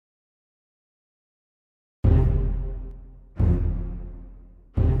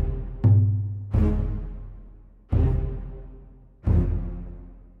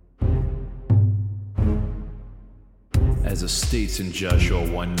As it states in Joshua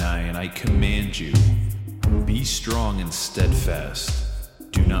 1:9, I command you, be strong and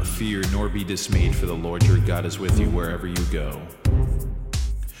steadfast. Do not fear nor be dismayed, for the Lord your God is with you wherever you go.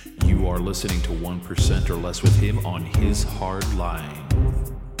 You are listening to 1% or Less with him on his hard line.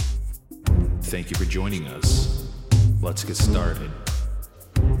 Thank you for joining us. Let's get started.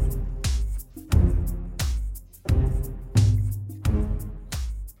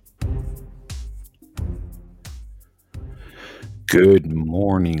 Good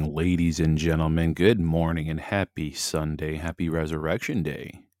morning, ladies and gentlemen. Good morning and happy Sunday. Happy Resurrection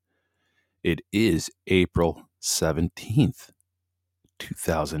Day. It is April 17th,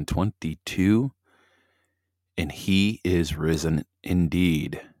 2022, and he is risen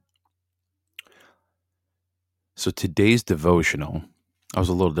indeed. So today's devotional, I was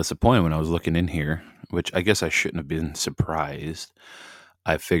a little disappointed when I was looking in here, which I guess I shouldn't have been surprised.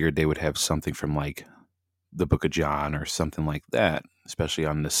 I figured they would have something from like the book of John or something like that, especially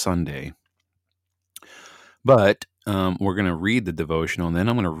on this Sunday. But we're going to read the devotional, and then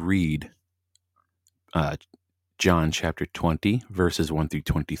I'm going to read John chapter 20, verses 1 through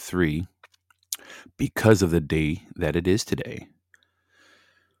 23, because of the day that it is today.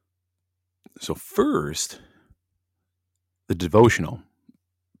 So first, the devotional.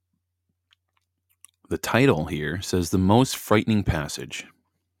 The title here says the most frightening passage.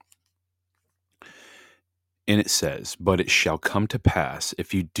 And it says, "But it shall come to pass,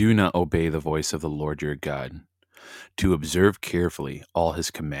 if you do not obey the voice of the Lord your God, to observe carefully all his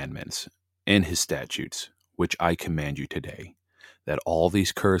commandments and his statutes, which I command you today, that all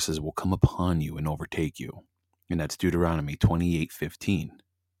these curses will come upon you and overtake you." And that's Deuteronomy 28:15.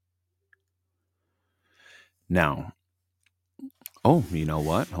 Now, you know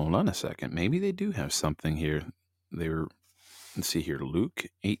what? Hold on a second. Maybe they do have something here. Let's see here, Luke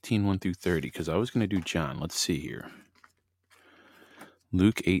 18, 1 through 30, because I was going to do John. Let's see here.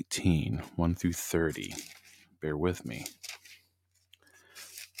 Luke 18, 1 through 30. Bear with me.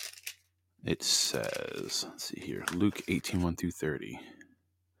 It says, let's see here, Luke 18, 1 through 30.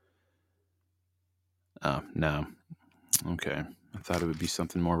 No. Okay. I thought it would be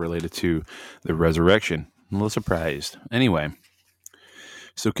something more related to the resurrection. I'm a little surprised. Anyway,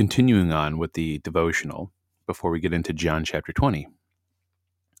 so continuing on with the devotional, before we get into John chapter 20.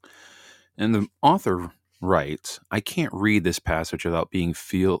 And the author writes, "I can't read this passage without being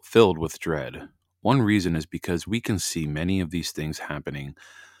filled with dread. One reason is because we can see many of these things happening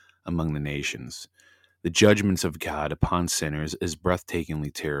among the nations. The judgments of God upon sinners is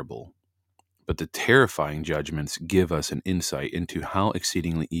breathtakingly terrible. But the terrifying judgments give us an insight into how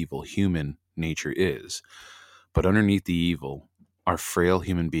exceedingly evil human nature is. But underneath the evil are frail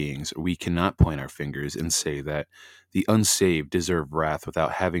human beings. We cannot point our fingers and say that the unsaved deserve wrath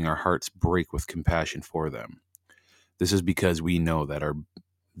without having our hearts break with compassion for them. This is because we know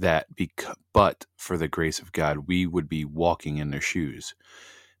but for the grace of God, we would be walking in their shoes.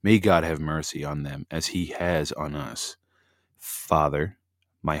 May God have mercy on them as he has on us. Father,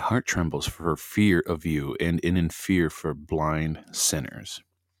 my heart trembles for fear of you and in fear for blind sinners."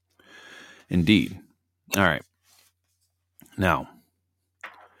 Indeed. All right. Now,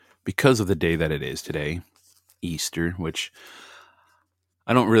 because of the day that it is today, Easter, which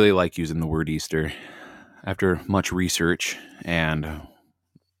I don't really like using the word Easter, after much research and,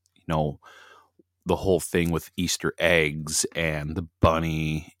 the whole thing with Easter eggs and the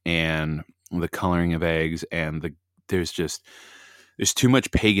bunny and the coloring of eggs and there's too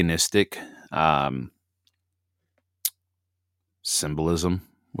much paganistic symbolism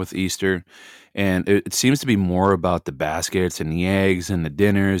with Easter, and it seems to be more about the baskets and the eggs and the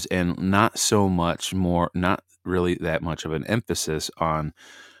dinners, and not really that much of an emphasis on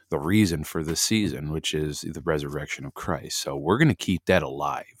the reason for the season, which is the resurrection of Christ. So we're going to keep that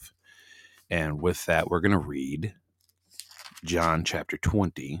alive. And with that, we're going to read John chapter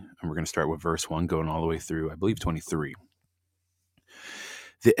 20, and we're going to start with verse 1, going all the way through, I believe, 23.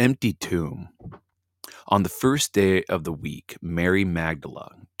 The empty tomb. On the first day of the week, Mary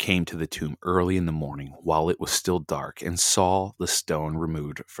Magdalene came to the tomb early in the morning while it was still dark and saw the stone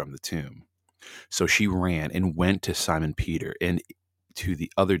removed from the tomb. So she ran and went to Simon Peter and to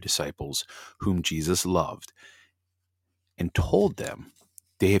the other disciples whom Jesus loved and told them,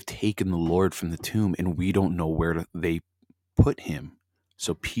 "They have taken the Lord from the tomb and we don't know where they put him."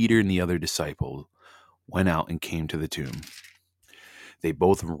 So Peter and the other disciple went out and came to the tomb. They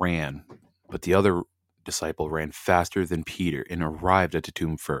both ran, but the other disciple ran faster than Peter and arrived at the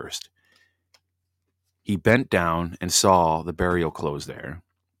tomb first. He bent down and saw the burial clothes there,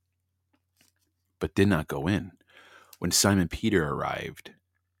 but did not go in. When Simon Peter arrived,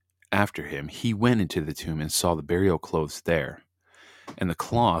 after him, he went into the tomb and saw the burial clothes there, and the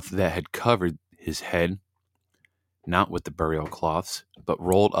cloth that had covered his head, not with the burial cloths, but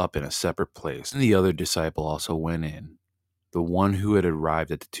rolled up in a separate place. And the other disciple also went in, the one who had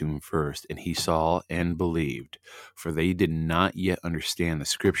arrived at the tomb first, and he saw and believed, for they did not yet understand the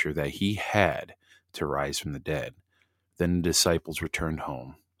scripture that he had to rise from the dead. Then the disciples returned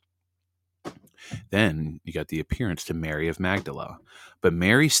home. Then you got the appearance to Mary of Magdala. But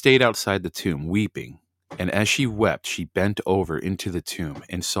Mary stayed outside the tomb, weeping. And as she wept, she bent over into the tomb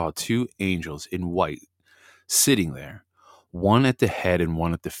and saw two angels in white sitting there, one at the head and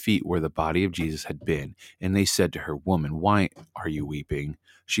one at the feet where the body of Jesus had been. And they said to her, "Woman, why are you weeping?"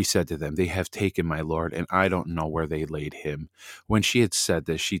 She said to them, "They have taken my Lord, and I don't know where they laid him." When she had said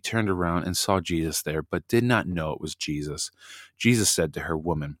this, she turned around and saw Jesus there, but did not know it was Jesus. Jesus said to her,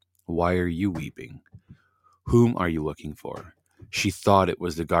 "Woman, why are you weeping? Whom are you looking for?" She thought it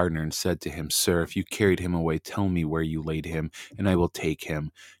was the gardener and said to him, "Sir, if you carried him away, tell me where you laid him, and I will take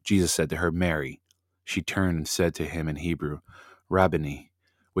him." Jesus said to her, "Mary." She turned and said to him in Hebrew, "Rabboni,"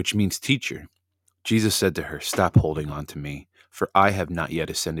 which means teacher. Jesus said to her, "Stop holding on to me, for I have not yet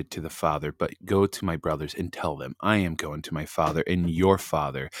ascended to the Father, but go to my brothers and tell them, I am going to my Father and your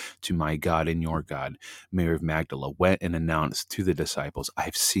Father, to my God and your God." Mary of Magdala went and announced to the disciples, "I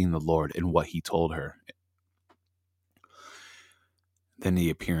have seen the Lord," and what he told her. Then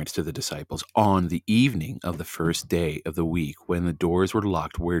the appearance to the disciples on the evening of the first day of the week, when the doors were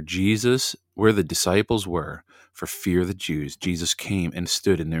locked where the disciples were, for fear of the Jews, Jesus came and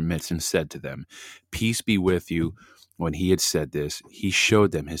stood in their midst and said to them, "Peace be with you." When he had said this, he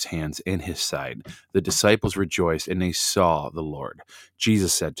showed them his hands and his side. The disciples rejoiced, and they saw the Lord.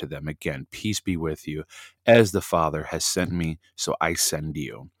 Jesus said to them again, "Peace be with you. As the Father has sent me, so I send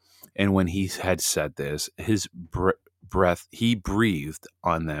you." And when he had said this, his breath he breathed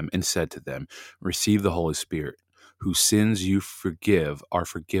on them and said to them, "Receive the Holy Spirit. Whose sins you forgive are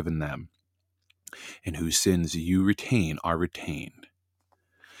forgiven them, and whose sins you retain are retained."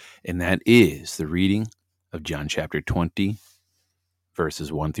 And that is the reading of John chapter 20,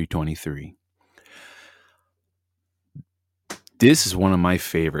 verses 1 through 23. This is one of my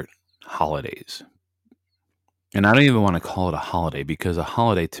favorite holidays. And I don't even want to call it a holiday, because a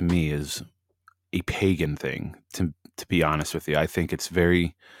holiday to me is a pagan thing, to be honest with you. I think it's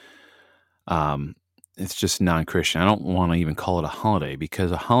very it's just non-Christian. I don't want to even call it a holiday,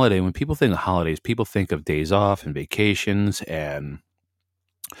 because a holiday, when people think of holidays, people think of days off and vacations and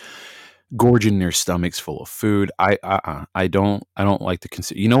gorging their stomachs full of food. I don't like to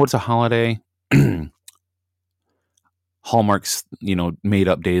consider. You know what's a holiday? Hallmark's, made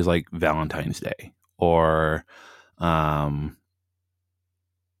up days like Valentine's Day, um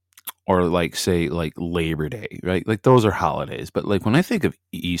or like, say, like Labor Day, right? Like those are holidays. But like when I think of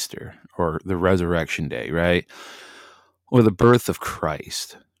Easter or the Resurrection Day, right? Or the birth of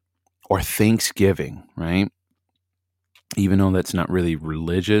Christ, or Thanksgiving, right? Even though that's not really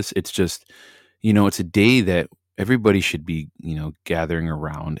religious, it's just, it's a day that everybody should be, gathering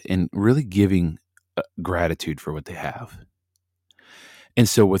around and really giving gratitude for what they have. And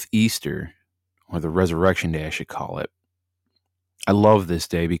so with Easter, or the Resurrection Day, I should call it, I love this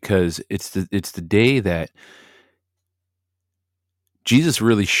day because it's the day that Jesus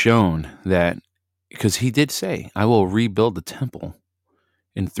really shown that, because he did say, "I will rebuild the temple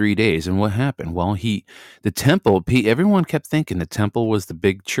in 3 days." And what happened? Well, the temple, everyone kept thinking the temple was the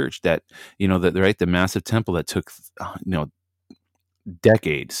big church that, the massive temple that took,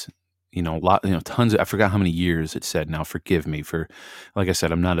 decades, tons of, I forgot how many years it said now. Forgive me for, like I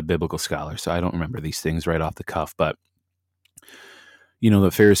said, I'm not a biblical scholar, so I don't remember these things right off the cuff. But,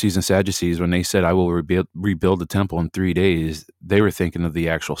 the Pharisees and Sadducees, when they said, "I will rebuild the temple in 3 days," they were thinking of the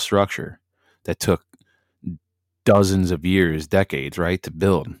actual structure that took dozens of years, decades, right, to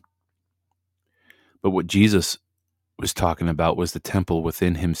build. But what Jesus was talking about was the temple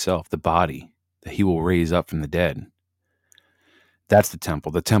within himself, the body that he will raise up from the dead. That's the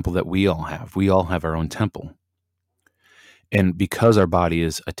temple that we all have. We all have our own temple. And because our body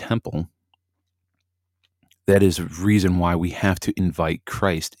is a temple, that is a reason why we have to invite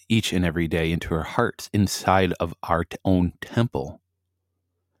Christ each and every day into our hearts, inside of our own temple,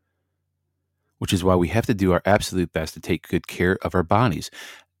 which is why we have to do our absolute best to take good care of our bodies.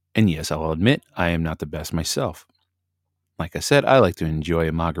 And yes, I'll admit, I am not the best myself. Like I said, I like to enjoy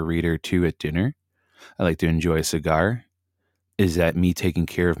a margarita or two at dinner. I like to enjoy a cigar. Is that me taking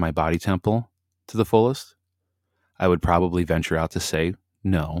care of my body temple to the fullest? I would probably venture out to say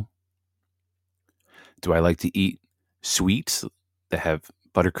no. Do I like to eat sweets that have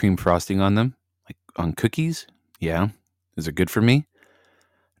buttercream frosting on them, like on cookies? Yeah. Is it good for me?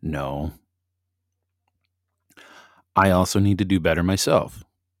 No. I also need to do better myself.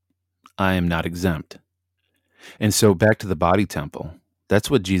 I am not exempt. And so back to the body temple. That's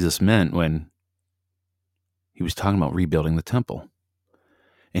what Jesus meant when he was talking about rebuilding the temple.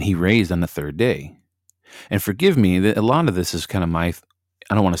 And he raised on the third day. And forgive me, a lot of this is kind of I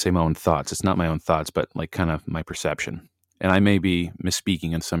don't want to say my own thoughts. It's not my own thoughts, but like kind of my perception. And I may be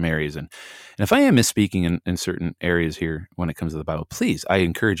misspeaking in some areas. And if I am misspeaking in certain areas here when it comes to the Bible, please, I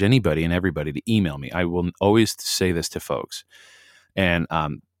encourage anybody and everybody to email me. I will always say this to folks. And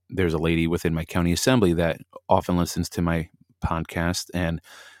there's a lady within my county assembly that often listens to my podcast. And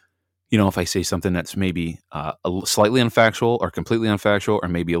if I say something that's maybe slightly unfactual or completely unfactual, or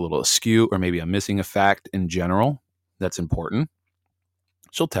maybe a little askew, or maybe I'm missing a fact in general that's important,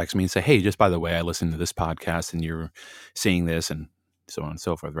 she'll text me and say, hey, just by the way, I listened to this podcast and you're saying this and so on and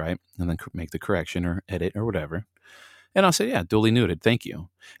so forth, right? And then make the correction or edit or whatever. And I'll say, yeah, duly noted. Thank you.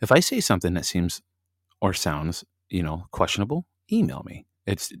 If I say something that seems or sounds, questionable, email me.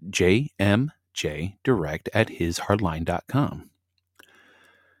 It's jmjdirect@hishardline.com.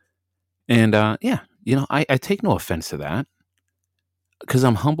 And I take no offense to that because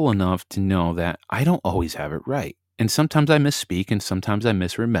I'm humble enough to know that I don't always have it right. And sometimes I misspeak and sometimes I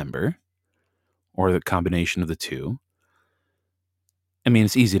misremember, or the combination of the two. I mean,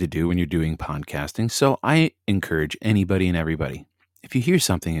 it's easy to do when you're doing podcasting. So I encourage anybody and everybody, if you hear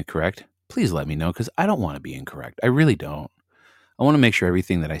something incorrect, please let me know because I don't want to be incorrect. I really don't. I want to make sure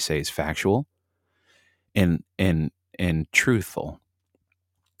everything that I say is factual and truthful.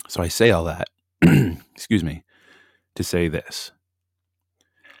 So I say all that, excuse me, to say this.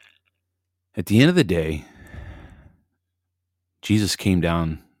 At the end of the day, Jesus came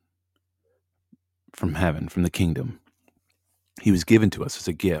down from heaven, from the kingdom. He was given to us as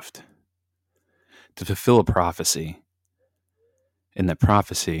a gift to fulfill a prophecy. And that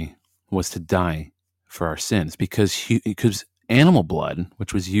prophecy was to die for our sins because animal blood,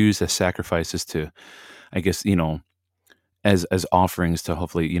 which was used as sacrifices to, I guess, as offerings to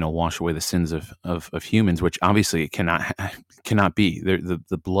hopefully, wash away the sins of humans, which obviously it cannot be.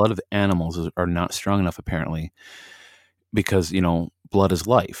 The blood of animals are not strong enough, apparently, because, blood is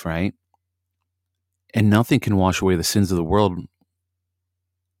life, right? And nothing can wash away the sins of the world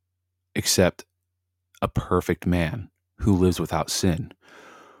except a perfect man who lives without sin,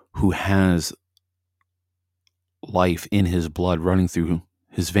 who has life in his blood running through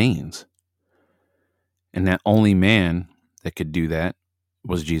his veins. And that only man that could do that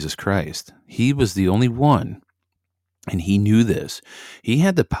was Jesus Christ. He was the only one. And he knew this. He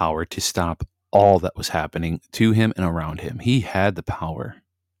had the power to stop all that was happening to him and around him. He had the power.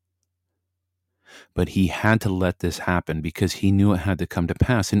 But he had to let this happen because he knew it had to come to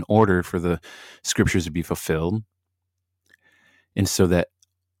pass in order for the scriptures to be fulfilled. And so that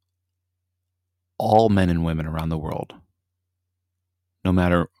all men and women around the world, no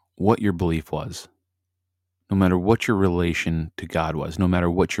matter what your belief was, no matter what your relation to God was, no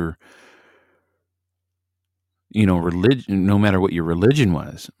matter what your religion, no matter what your religion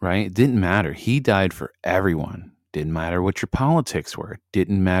was, right? It didn't matter. He died for everyone. Didn't matter what your politics were.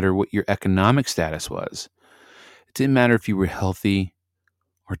 Didn't matter what your economic status was. It didn't matter if you were healthy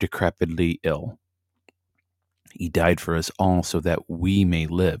or decrepitly ill. He died for us all so that we may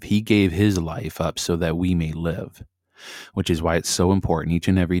live. He gave his life up so that we may live, which is why it's so important each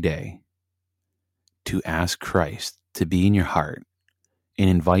and every day to ask Christ to be in your heart and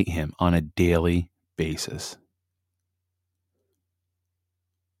invite him on a daily basis.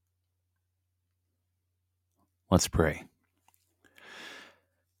 Let's pray.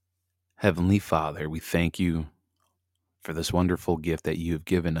 Heavenly Father, we thank you for this wonderful gift that you have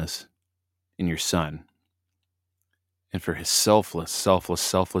given us in your Son, and for his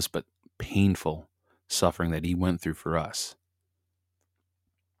selfless, but painful suffering that he went through for us,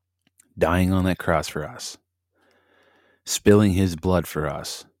 dying on that cross for us, spilling his blood for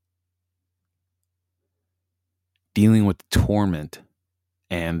us, dealing with the torment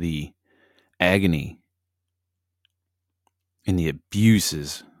and the agony and the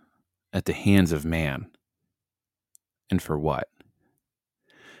abuses at the hands of man. And for what?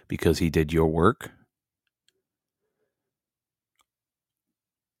 Because he did your work?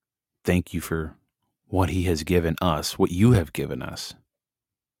 Thank you for what he has given us, what you have given us.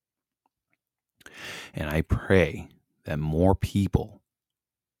 And I pray that more people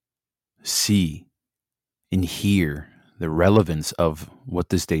see and hear the relevance of what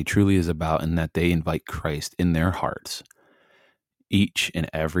this day truly is about, and that they invite Christ in their hearts each and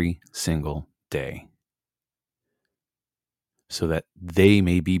every single day, so that they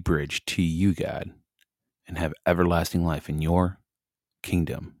may be bridged to you, God, and have everlasting life in your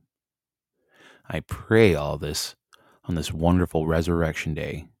kingdom. I pray all this on this wonderful resurrection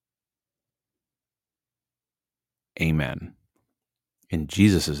day. Amen. In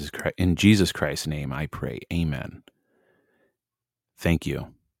Jesus Christ's name, I pray. Amen. Thank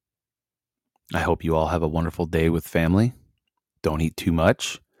you. I hope you all have a wonderful day with family. Don't eat too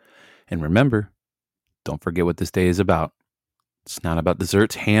much. And remember, don't forget what this day is about. It's not about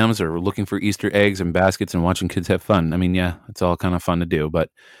desserts, hams, or looking for Easter eggs and baskets and watching kids have fun. I mean, yeah, it's all kind of fun to do, but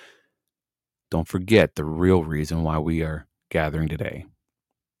don't forget the real reason why we are gathering today.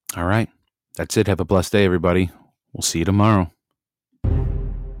 All right. That's it. Have a blessed day, everybody. We'll see you tomorrow.